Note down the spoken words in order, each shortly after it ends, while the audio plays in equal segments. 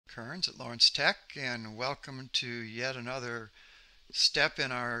Kearns at Lawrence Tech, and welcome to yet another step in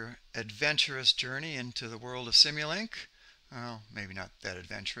our adventurous journey into the world of Simulink. Well, maybe not that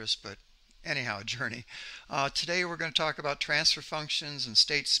adventurous, but anyhow, a journey. Today we're going to talk about transfer functions and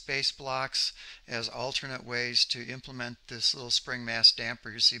state space blocks as alternate ways to implement this little spring mass damper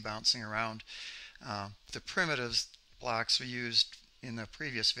you see bouncing around. The primitives blocks we used in the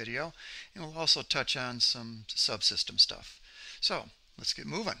previous video, and we'll also touch on some subsystem stuff. So let's get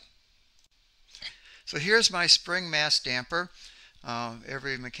moving. So here's my spring mass damper,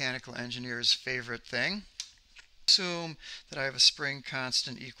 every mechanical engineer's favorite thing. Assume that I have a spring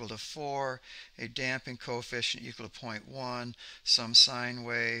constant equal to 4, a damping coefficient equal to 0.1, some sine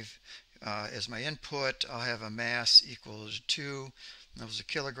wave as my input. I'll have a mass equal to 2, those are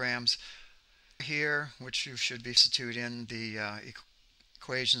kilograms. Here, which you should be substitute in the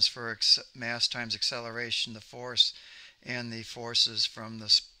equations for mass times acceleration, the force, and the forces from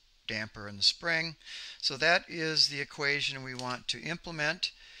the damper and the spring. So that is the equation we want to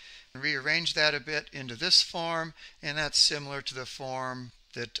implement. Rearrange that a bit into this form, and that's similar to the form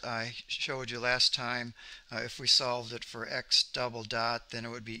that I showed you last time. If we solved it for x double dot, then it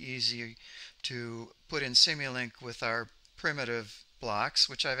would be easy to put in Simulink with our primitive blocks,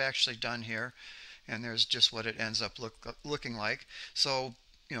 which I've actually done here, and there's just what it ends up looking like. So,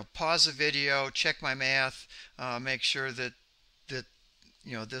 pause the video, check my math, make sure that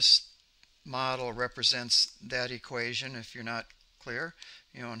this model represents that equation if you're not clear,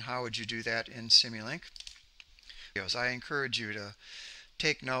 and how would you do that in Simulink. I encourage you to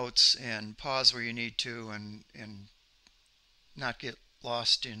take notes and pause where you need to and not get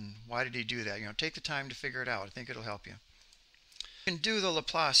lost in why did he do that. Take the time to figure it out. I think it'll help you. You can do the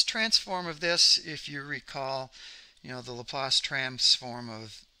Laplace transform of this. If you recall, the Laplace transform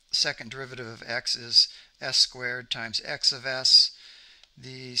of second derivative of x is s squared times x of s.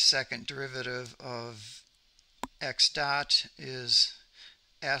 The second derivative of x dot is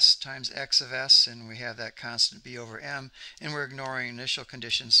s times x of s, and we have that constant b over m, and we're ignoring initial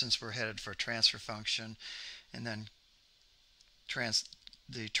conditions since we're headed for a transfer function, and then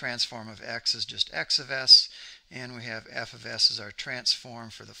the transform of x is just x of s, and we have f of s as our transform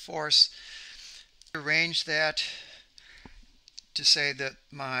for the force. Arrange that to say that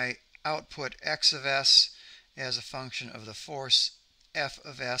my output x of s as a function of the force f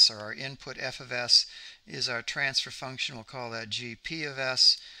of s, or our input f of s, is our transfer function. We'll call that gp of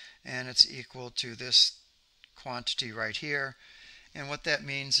s, and it's equal to this quantity right here. And what that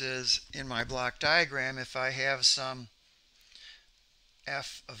means is, in my block diagram, if I have some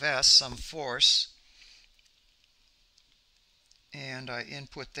f of s, some force, and I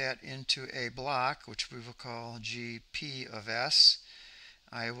input that into a block, which we will call gp of s,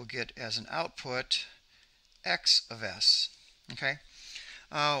 I will get as an output x of s. Okay.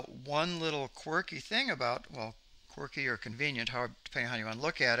 One little quirky thing about, well, quirky or convenient, depending on how you want to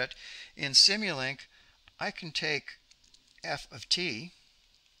look at it, in Simulink, I can take f of t,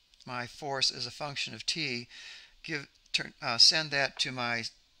 my force as a function of t, send that to my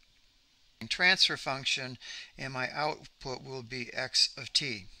transfer function, and my output will be x of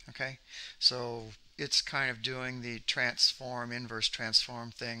t. Okay, so it's kind of doing the inverse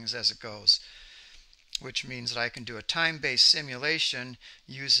transform things as it goes, which means that I can do a time-based simulation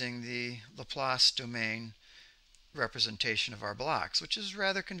using the Laplace domain representation of our blocks, which is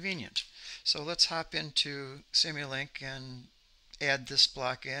rather convenient. So let's hop into Simulink and add this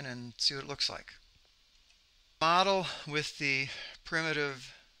block in and see what it looks like. Model with the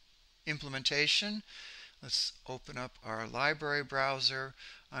primitive implementation. Let's open up our library browser.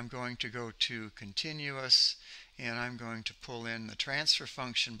 I'm going to go to continuous, and I'm going to pull in the transfer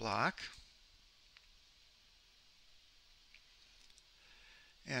function block.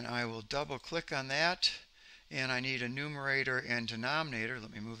 And I will double click on that, and I need a numerator and denominator.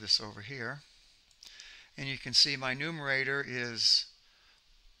 Let me move this over here, and you can see my numerator is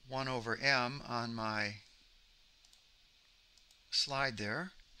 1 over m on my slide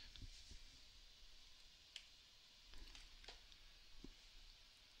there,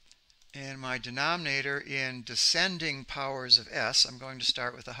 and my denominator in descending powers of s, I'm going to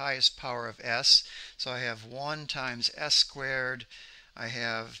start with the highest power of s, so I have 1 times s squared. I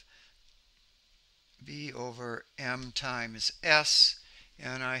have b over m times s,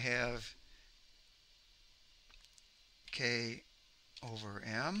 and I have k over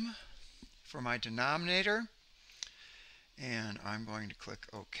m for my denominator, and I'm going to click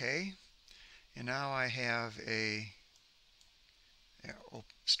OK. And now I have I'll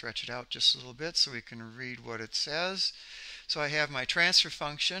stretch it out just a little bit so we can read what it says. So I have my transfer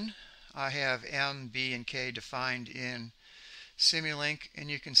function. I have m, b, and k defined in Simulink, and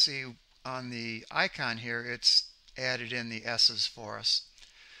you can see on the icon here it's added in the S's for us.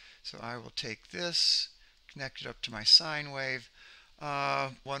 So I will take this, connect it up to my sine wave.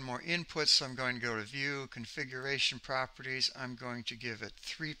 One more input, so I'm going to go to View, Configuration Properties. I'm going to give it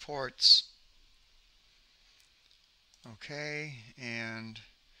 3 ports. Okay, and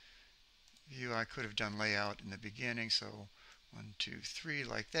View, I could have done layout in the beginning, so 1, 2, 3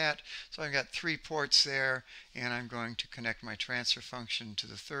 like that. So I've got 3 ports there, and I'm going to connect my transfer function to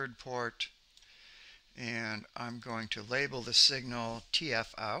the 3rd port, and I'm going to label the signal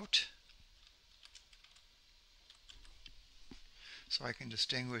TF out so I can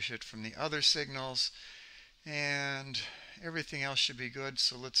distinguish it from the other signals, and everything else should be good,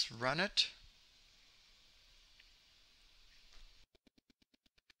 so let's run it.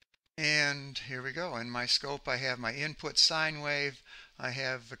 And here we go. In my scope I have my input sine wave, I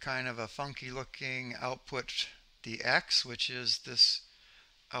have a kind of a funky looking output, the X, which is this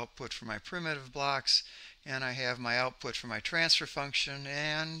output for my primitive blocks, and I have my output for my transfer function,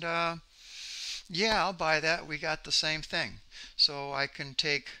 and yeah, I'll buy that. We got the same thing. So I can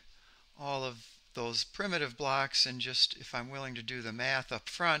take all of those primitive blocks and just, if I'm willing to do the math up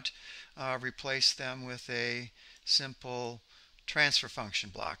front, replace them with a simple transfer function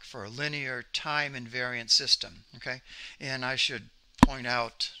block for a linear time invariant system. Okay, and I should point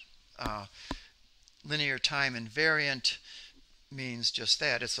out linear time invariant means just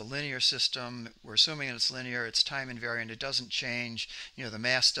that. It's a linear system. We're assuming it's linear. It's time invariant. It doesn't change. You know, the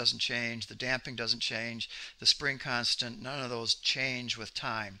mass doesn't change. The damping doesn't change. The spring constant, none of those change with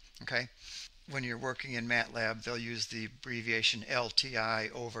time. Okay? When you're working in MATLAB, they'll use the abbreviation LTI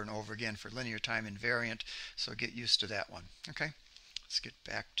over and over again for linear time invariant. So get used to that one. Okay? Let's get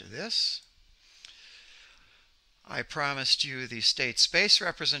back to this. I promised you the state space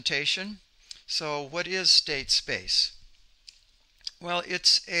representation. So what is state space? Well,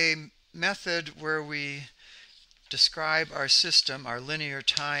 it's a method where we describe our system, our linear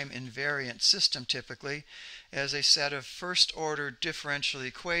time invariant system typically, as a set of first order differential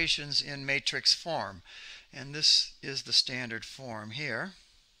equations in matrix form. And this is the standard form here,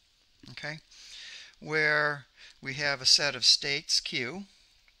 okay, where we have a set of states Q,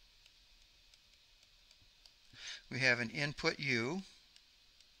 we have an input U,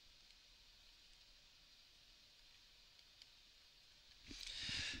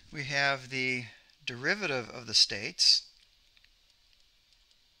 we have the derivative of the states,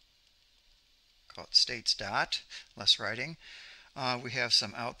 call it states dot, less writing. We have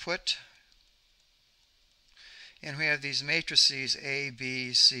some output, and we have these matrices A,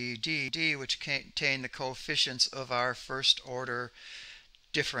 B, C, D, which contain the coefficients of our first order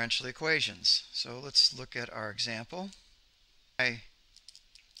differential equations. So let's look at our example. My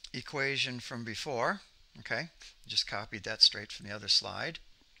equation from before, okay, just copied that straight from the other slide.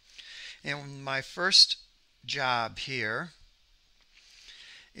 And my first job here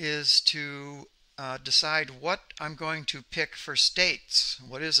is to decide what I'm going to pick for states.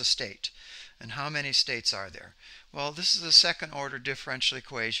 What is a state? And how many states are there? Well, this is a second order differential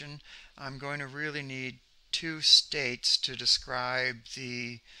equation. I'm going to really need 2 states to describe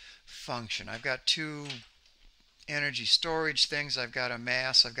the function. I've got 2 energy storage things. I've got a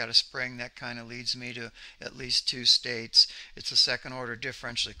mass, I've got a spring. That kind of leads me to at least 2 states. It's a second order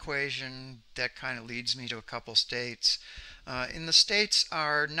differential equation. That kind of leads me to a couple states. And the states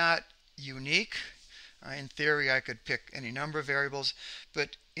are not unique. In theory, I could pick any number of variables,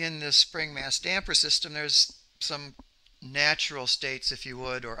 but in this spring mass damper system, there's some natural states, if you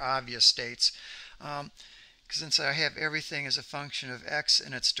would, or obvious states. Since I have everything as a function of x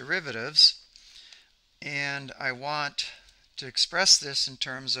and its derivatives, and I want to express this in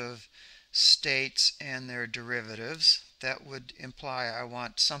terms of states and their derivatives, that would imply I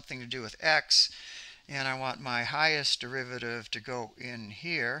want something to do with x, and I want my highest derivative to go in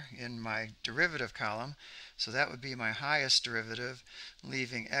here in my derivative column. So that would be my highest derivative,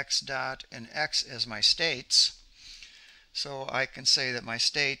 leaving x dot and x as my states. So I can say that my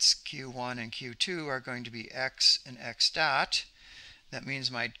states q1 and q2 are going to be x and x dot. That means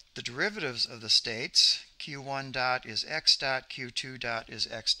the derivatives of the states, q1 dot is x dot, q2 dot is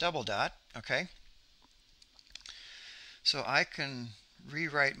x double dot. Okay? So I can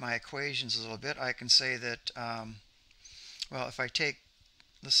rewrite my equations a little bit. I can say that, well, if I take,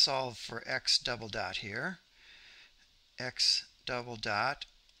 let's solve for x double dot here. X double dot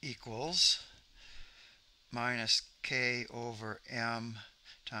equals minus k over m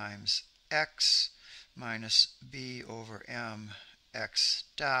times x minus b over m x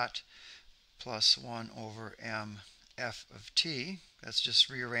dot plus 1 over m f of t. That's just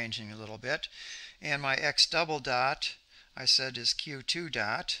rearranging a little bit. And my x double dot, I said is Q2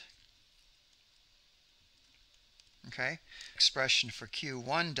 dot. Okay, expression for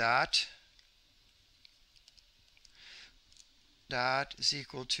Q1 dot is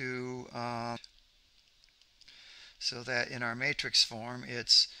equal to, so that in our matrix form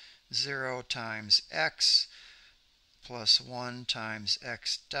it's 0 times x plus 1 times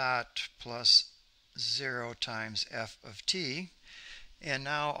x dot plus 0 times f of t. And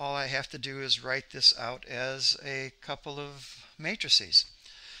now all I have to do is write this out as a couple of matrices.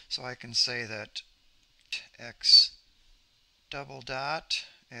 So I can say that x double dot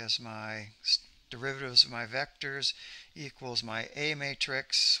as my derivatives of my vectors equals my A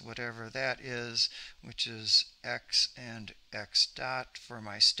matrix, whatever that is, which is x and x dot for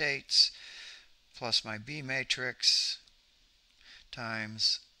my states, plus my B matrix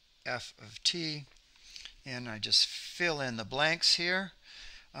times f of t. And I just fill in the blanks here.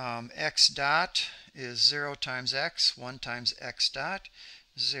 X dot is 0 times x, 1 times x dot,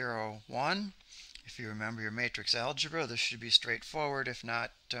 0, 1. If you remember your matrix algebra, this should be straightforward. If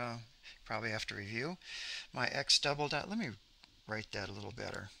not, probably have to review. My x double dot, let me write that a little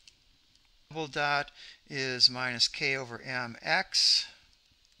better. Double dot is minus k over mx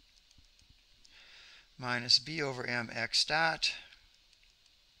minus b over mx dot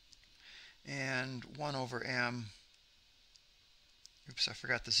and 1 over m. Oops, I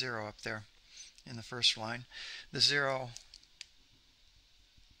forgot the 0 up there in the first line. The 0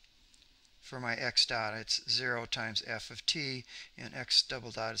 for my x dot, it's 0 times f of t, and x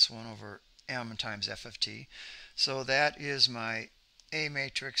double dot is 1 over m times f of t. So that is my A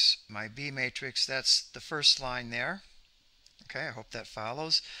matrix, my B matrix. That's the first line there. Okay, I hope that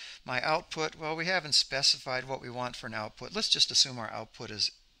follows. My output, well, we haven't specified what we want for an output. Let's just assume our output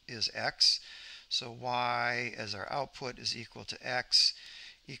is x. So y as our output is equal to x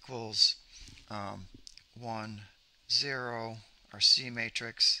equals 1, 0, our C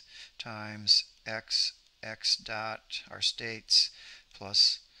matrix, times x dot, our states,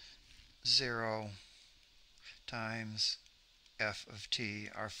 plus 0 times f of t,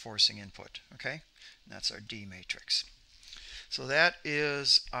 our forcing input. Okay, and that's our D matrix. So that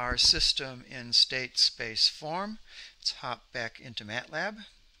is our system in state space form. Let's hop back into MATLAB.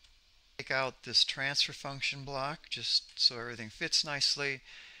 Take out this transfer function block just so everything fits nicely.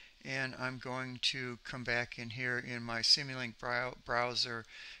 And I'm going to come back in here in my Simulink browser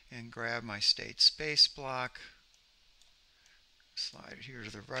and grab my state space block. Slide it here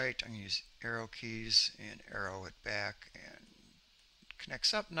to the right. I'm going to use arrow keys and arrow it back, and it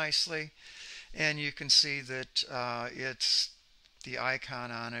connects up nicely. And you can see that it's the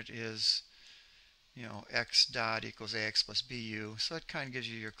icon on it is, you know, x dot equals ax plus bu. So it kind of gives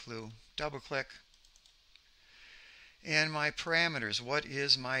you your clue. Double click. And my parameters, what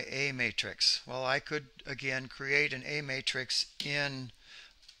is my A matrix? Well, I could, again, create an A matrix in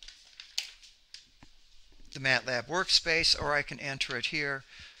the MATLAB workspace, or I can enter it here.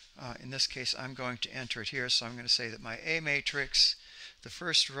 In this case, I'm going to enter it here, so I'm going to say that my A matrix, the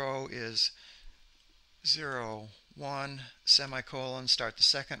first row is 0, 1, semicolon, start the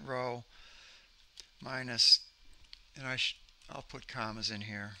second row, minus, and I'll put commas in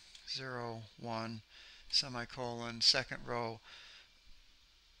here, 0, 1, semicolon, second row,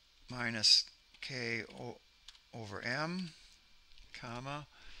 minus k over m, comma,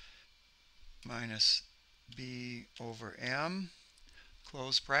 minus b over m,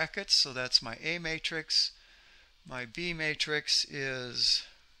 close brackets. So that's my A matrix. My B matrix is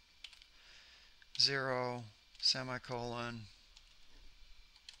 0, semicolon,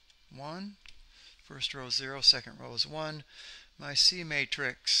 1. First row is 0, second row is 1. My C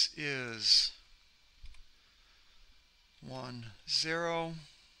matrix is 1, 0,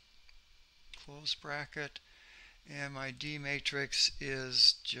 close bracket, and my D matrix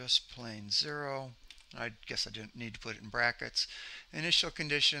is just plain 0. I guess I didn't need to put it in brackets. Initial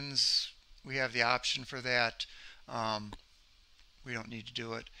conditions, we have the option for that. We don't need to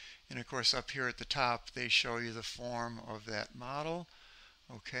do it. And of course up here at the top they show you the form of that model.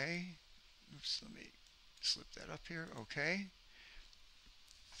 Okay. Oops, let me slip that up here. Okay.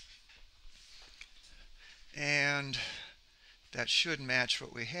 And that should match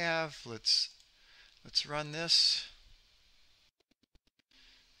what we have. Let's run this.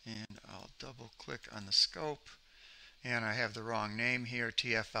 And I'll double click on the scope. And I have the wrong name here.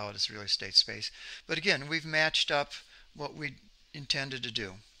 TF out is really state space. But again, we've matched up what we intended to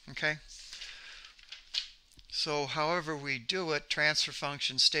do. Okay? So however we do it, transfer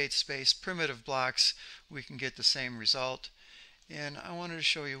function, state space, primitive blocks, we can get the same result. And I wanted to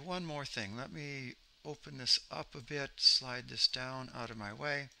show you one more thing. Let me open this up a bit, slide this down out of my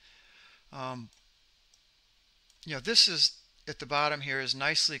way. this is at the bottom here is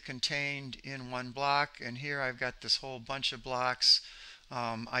nicely contained in one block, and here I've got this whole bunch of blocks.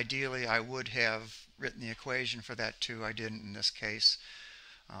 Ideally, I would have written the equation for that too. I didn't in this case.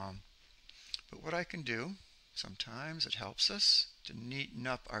 But what I can do, sometimes it helps us to neaten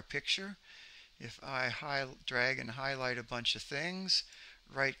up our picture. If I drag and highlight a bunch of things,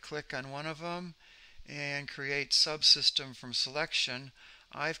 right-click on one of them, and create subsystem from selection,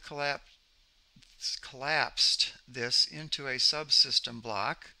 I've collapsed this into a subsystem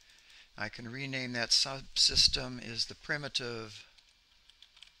block. I can rename that subsystem as the primitive,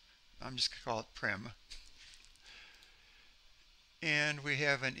 I'm just going to call it prim. And we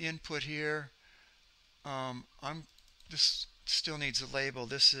have an input here. This still needs a label.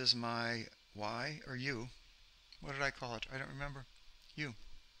 This is my Y or U. What did I call it? I don't remember. U.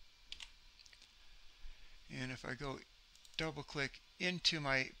 And if I go double click into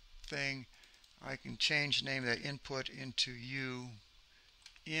my thing, I can change the name of that input into U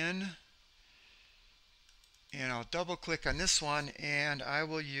in. And I'll double click on this one, and I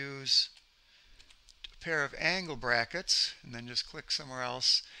will use a pair of angle brackets and then just click somewhere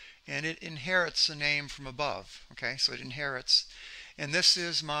else, and it inherits the name from above. Okay, so it inherits, and this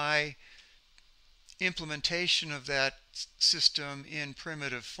is my implementation of that system in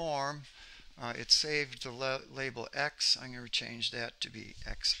primitive form. It saved the label X. I'm going to change that to be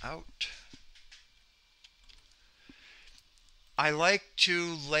X out. I like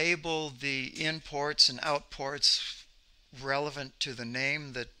to label the imports and outports relevant to the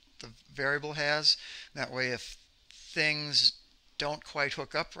name that the variable has. That way, if things don't quite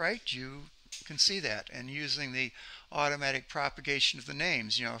hook up right, you can see that. And using the automatic propagation of the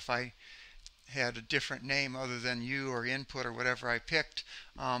names, if I had a different name other than U or input or whatever I picked,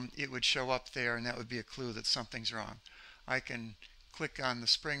 it would show up there, and that would be a clue that something's wrong. I can click on the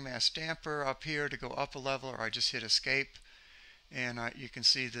spring mass damper up here to go up a level, or I just hit escape, and you can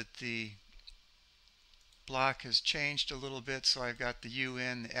see that the block has changed a little bit. So I've got the U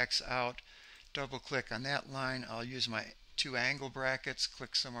in, the X out. Double click on that line. I'll use my two angle brackets,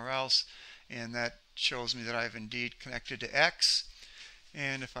 click somewhere else, and that shows me that I've indeed connected to X.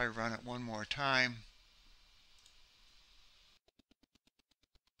 And if I run it one more time,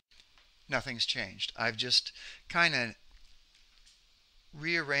 nothing's changed. I've just kind of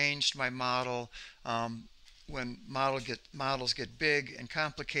rearranged my model. When models get big and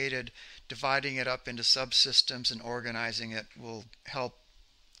complicated, dividing it up into subsystems and organizing it will help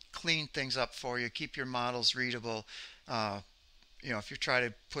clean things up for you, keep your models readable. If you try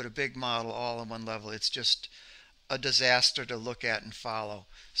to put a big model all in one level, it's just a disaster to look at and follow.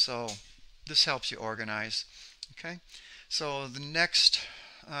 So this helps you organize. Okay, so the next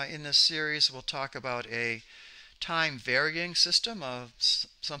in this series we'll talk about a time varying system of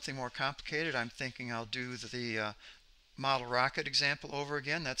something more complicated. I'm thinking I'll do the model rocket example over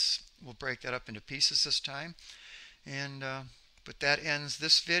again. We'll break that up into pieces this time. And but that ends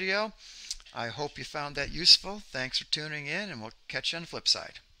this video. I hope you found that useful. Thanks for tuning in, and we'll catch you on the flip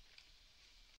side.